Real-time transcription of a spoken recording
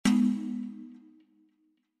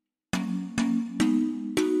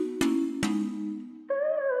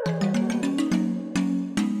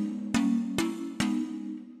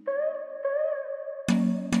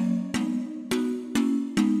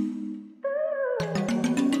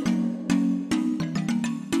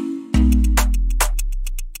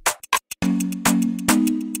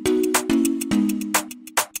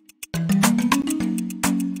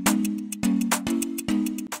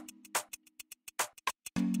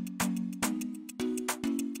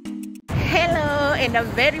and a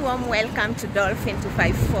very warm welcome to Dolphin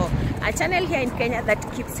 254, a channel here in Kenya that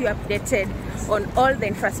keeps you updated on all the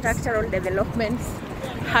infrastructural developments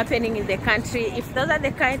happening in the country. If those are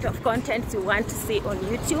the kind of content you want to see on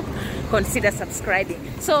YouTube, consider subscribing.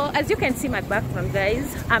 So as you can see my background,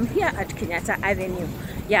 guys, I'm here at Kenyatta Avenue.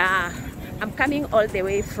 Yeah, I'm coming all the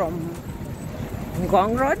way from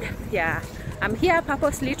Ngong Road. Yeah, I'm here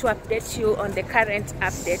purposely to update you on the current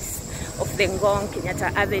updates of the Ngong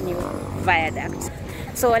Kenyatta Avenue Viaduct.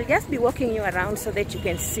 So I'll just be walking you around so that you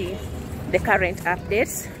can see the current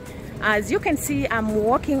updates. As you can see, I'm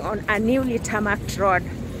walking on a newly tarmacked road.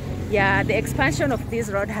 Yeah, the expansion of this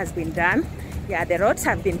road has been done. Yeah, the roads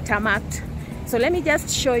have been tarmacked. So let me just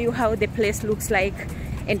show you how the place looks like.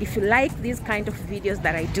 And if you like these kind of videos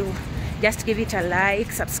that I do, just give it a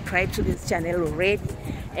like, subscribe to this channel already,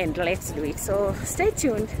 and let's do it. So stay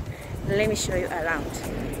tuned. Let me show you around.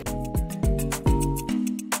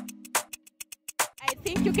 I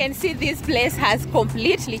think you can see this place has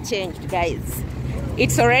completely changed, guys.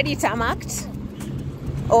 It's already tarmacked.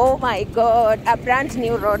 Oh my God, a brand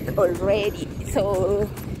new road already. So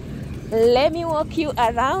let me walk you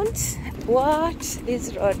around. What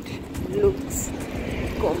this road looks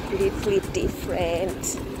completely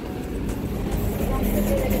different.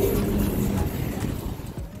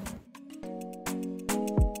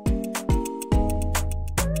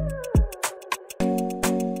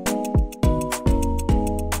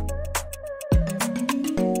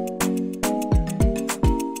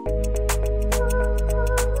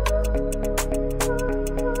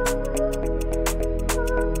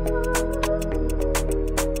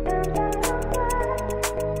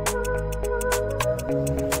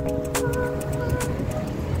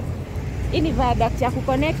 Ini viaduct ya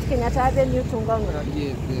kuconnect Kenyatta Avenue to Ngong Road.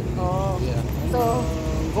 Yes, yes. Oh. Yeah. So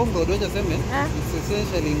Ngong Road, it's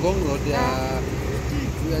essentially Ngong Road.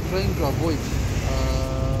 We are trying to avoid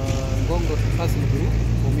Ngong Road passing through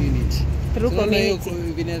community. Through community.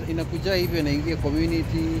 Inakuja hivi inaingia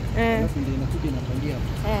community, alafu ndio inakuja inapandia.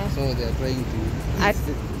 So they are trying to ease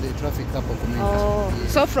the traffic up of community. Oh.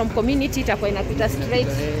 Yes. So from community itakuwa inapita straight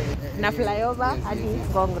na flyover hadi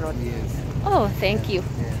Ngong Road. Yes. Oh, thank you.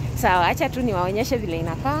 Sawa, acha tu niwaonyeshe vile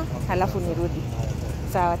inakaa, halafu nirudi.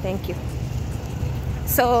 Sawa, thank you.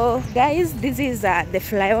 So guys, this is the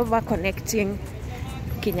flyover connecting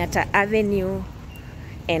Kenyatta Avenue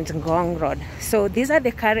and Ngong Road. So these are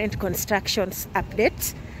the current constructions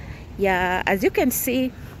updates. Yeah, as you can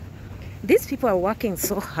see, these people are working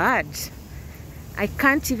so hard. I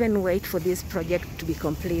can't even wait for this project to be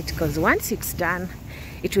complete, because once it's done,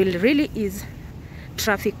 it will really ease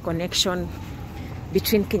traffic connection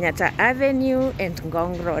between Kenyatta Avenue and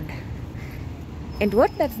Ngong Road. And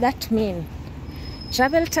what does that mean?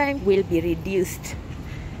 Travel time will be reduced.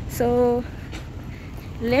 So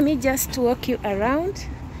let me just walk you around.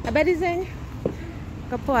 Habari zenyu?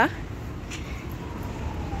 Kapoa?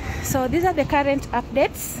 So these are the current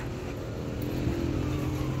updates.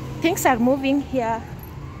 Things are moving here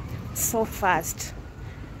so fast.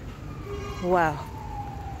 Wow.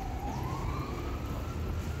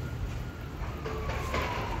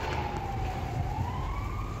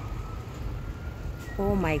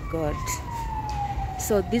 Oh my God.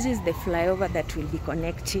 So this is the flyover that will be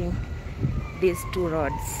connecting these two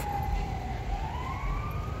roads.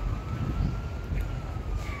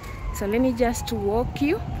 So let me just walk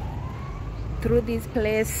you through this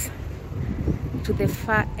place to the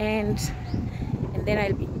far end, and then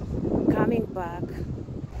I'll be coming back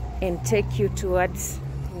and take you towards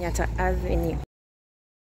Kenyatta Avenue.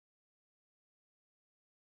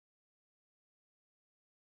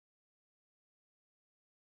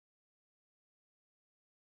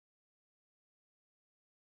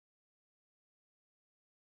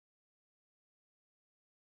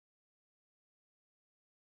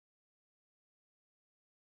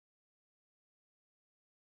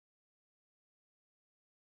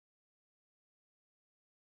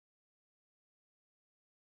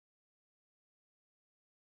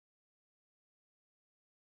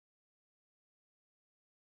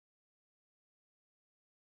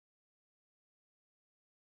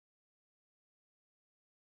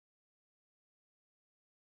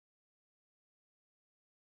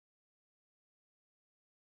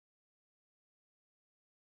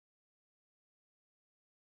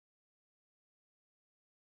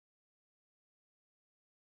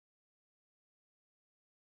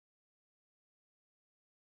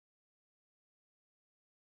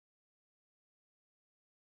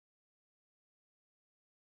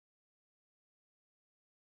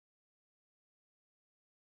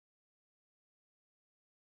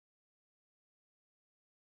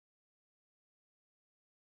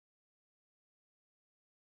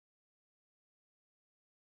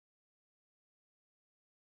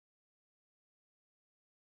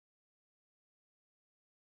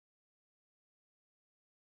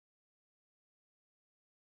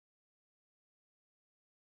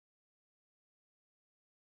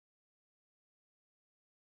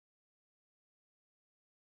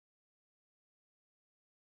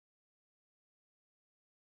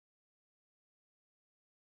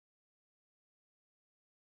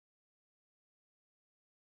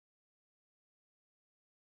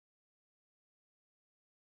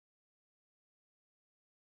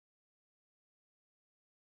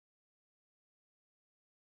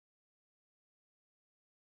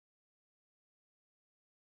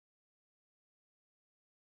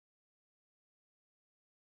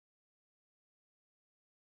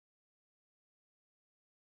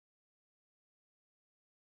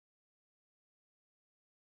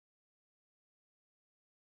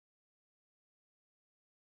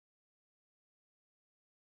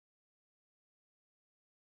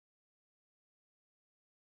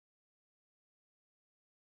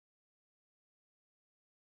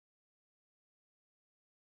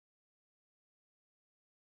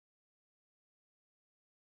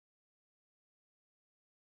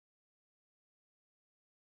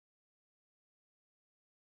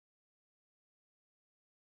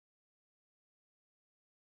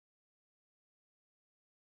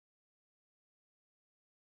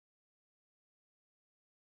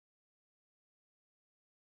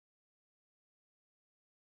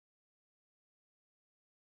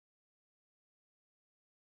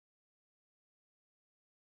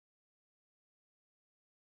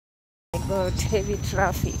 God, heavy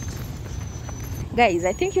traffic. Guys,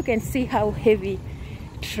 I think you can see how heavy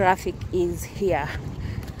traffic is here.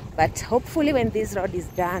 But hopefully when this road is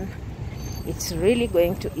done, it's really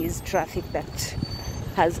going to ease traffic that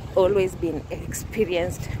has always been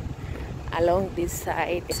experienced along this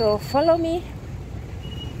side. So follow me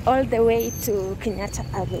all the way to Kenyatta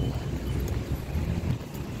Avenue.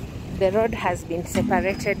 The road has been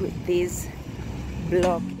separated with this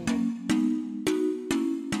block.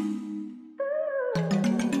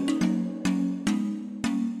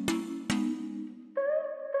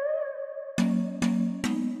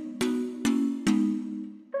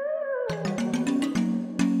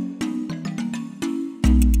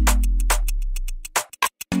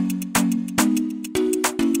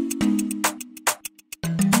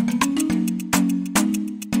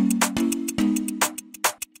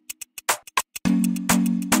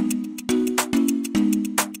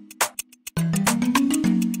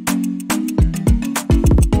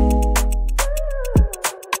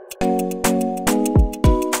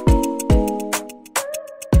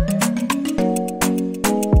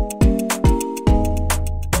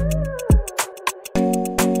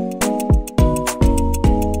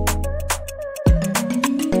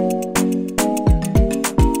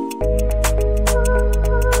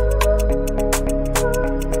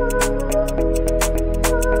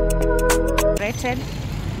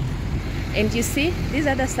 And you see, this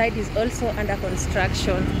other side is also under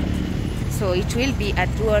construction, so it will be a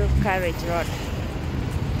dual carriage road.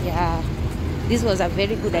 Yeah, this was a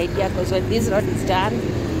very good idea, because when this road is done,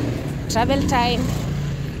 travel time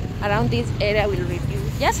around this area will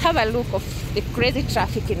reduce. Just have a look of the crazy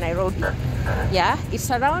traffic in Nairobi. Yeah, it's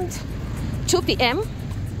around 2 p.m.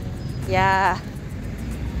 Yeah,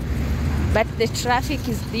 but the traffic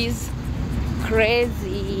is this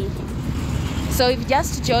crazy. So we've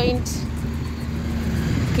just joined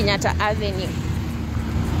Kenyatta Avenue.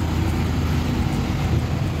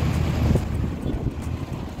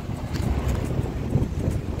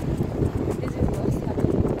 This is what's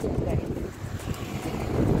happening here, guys.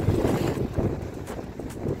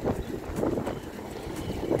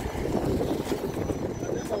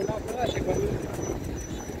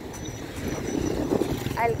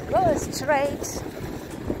 I'll go straight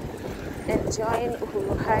and join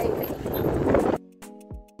Haile.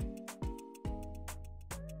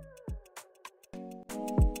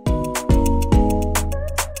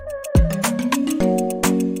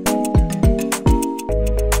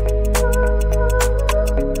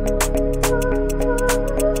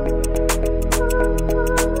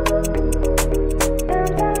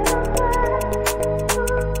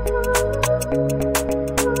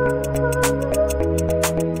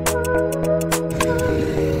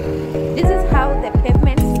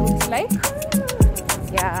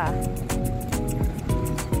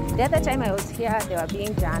 The other time I was here, they were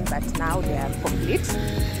being done, but now they are complete.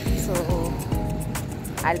 So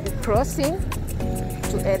I'll be crossing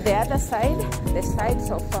to the other side, the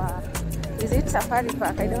sides of, is it Safari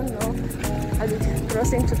Park? I don't know. I'll be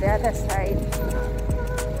crossing to the other side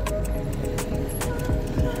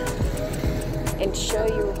and show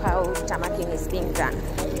you how tamaking is being done.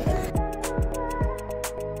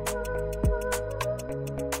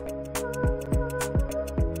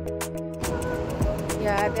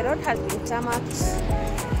 Yeah, the road has been tarmacked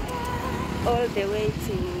all the way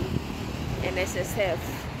to NSSF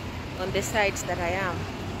on the sides that I am.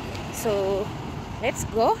 So let's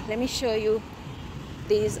go. Let me show you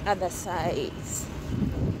these other sides.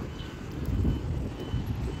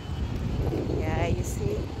 Yeah, you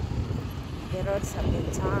see, the roads have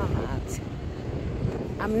been tarmacked.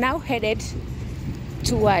 I'm now headed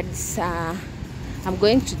towards, I'm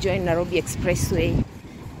going to join Nairobi Expressway.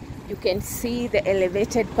 You can see the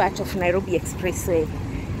elevated part of Nairobi Expressway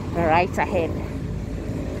right ahead.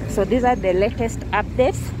 So these are the latest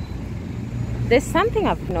updates. There's something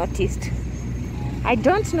I've noticed. I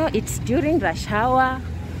don't know it's during rush hour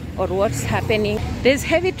or what's happening. There's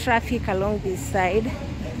heavy traffic along this side.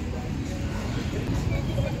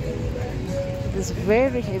 There's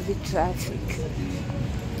very heavy traffic.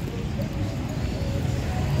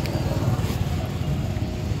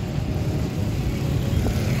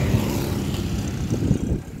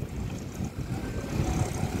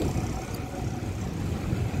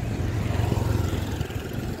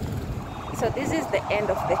 So this is the end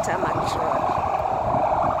of the tarmac road.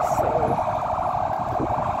 So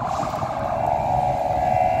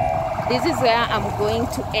this is where I'm going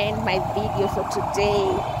to end my video for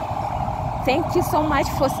today. Thank you so much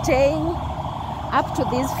for staying up to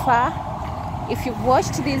this far. If you've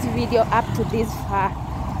watched this video up to this far,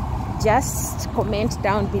 just comment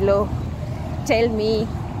down below. Tell me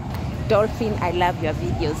Dolphin, I love your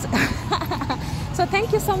videos. So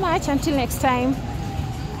thank you so much. Until next time,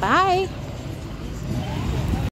 bye.